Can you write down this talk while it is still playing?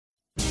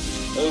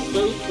a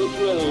date which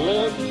will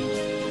live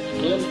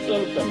in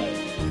infamy.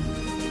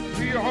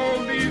 We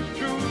hold these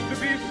truths to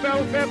be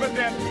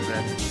self-evident.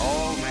 That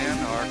all men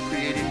are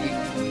created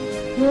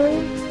equal.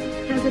 War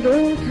has at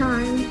all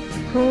times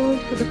called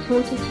for the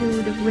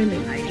fortitude of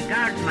women. I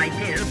regard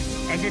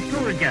myself as a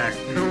soldier,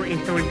 though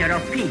a soldier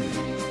of peace.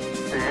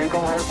 The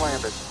Eagle has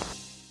landed.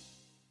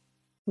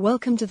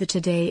 Welcome to the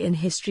Today in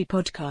History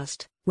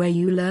podcast, where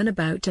you learn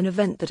about an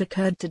event that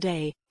occurred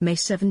today, May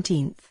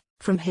 17th,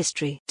 from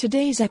history.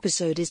 Today's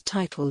episode is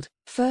titled,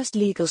 First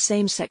Legal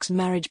Same-Sex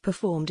Marriage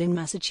Performed in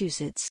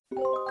Massachusetts.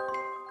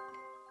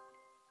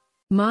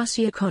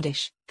 Marcia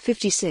Kodish,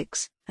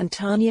 56, and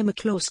Tanya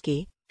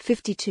McCloskey,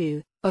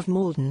 52, of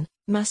Malden,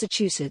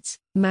 Massachusetts,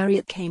 marry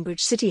at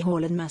Cambridge City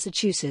Hall in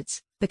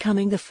Massachusetts,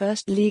 becoming the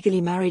first legally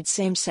married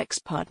same-sex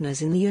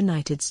partners in the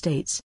United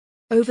States.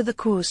 Over the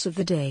course of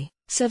the day,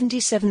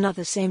 77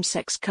 other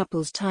same-sex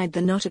couples tied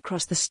the knot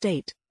across the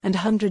state, and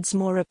hundreds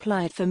more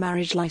applied for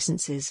marriage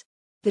licenses.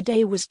 The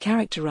day was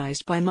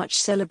characterized by much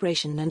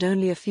celebration and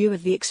only a few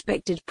of the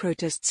expected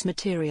protests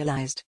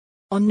materialized.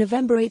 On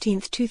November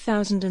 18,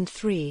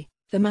 2003,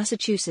 the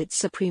Massachusetts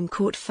Supreme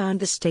Court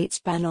found the state's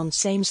ban on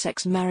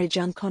same-sex marriage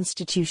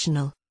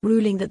unconstitutional,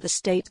 ruling that the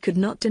state could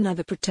not deny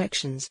the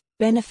protections,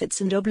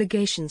 benefits and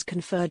obligations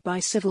conferred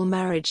by civil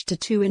marriage to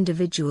two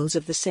individuals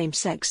of the same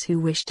sex who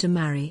wished to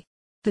marry.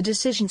 The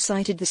decision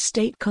cited the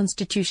state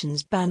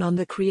constitution's ban on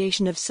the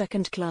creation of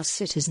second-class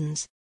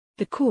citizens.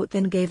 The court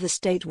then gave the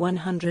state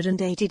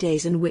 180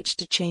 days in which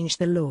to change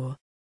the law.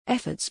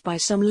 Efforts by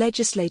some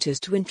legislators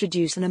to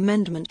introduce an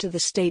amendment to the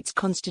state's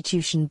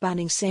constitution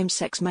banning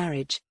same-sex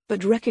marriage,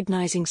 but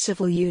recognizing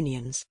civil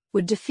unions,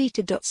 were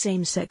defeated.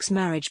 Same-sex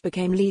marriage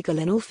became legal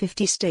in all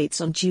 50 states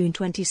on June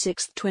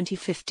 26,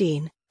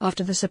 2015.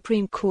 After the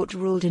Supreme Court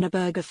ruled in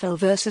Obergefell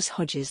v.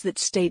 Hodges that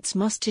states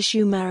must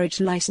issue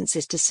marriage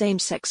licenses to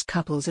same-sex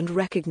couples and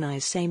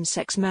recognize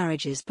same-sex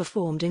marriages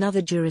performed in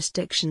other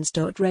jurisdictions.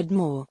 Read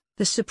more,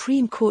 the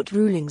Supreme Court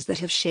rulings that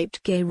have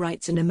shaped gay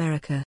rights in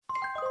America.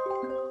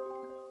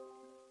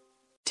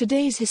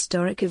 Today's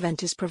historic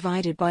event is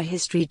provided by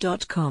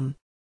History.com.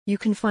 You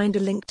can find a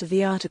link to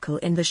the article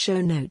in the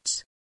show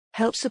notes.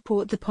 Help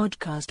support the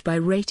podcast by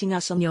rating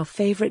us on your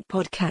favorite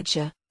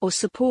podcatcher, or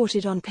support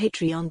it on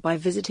Patreon by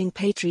visiting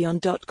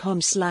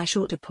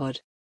patreon.com/autopod.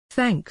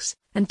 Thanks,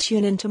 and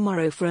tune in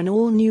tomorrow for an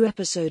all-new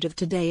episode of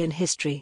Today in History.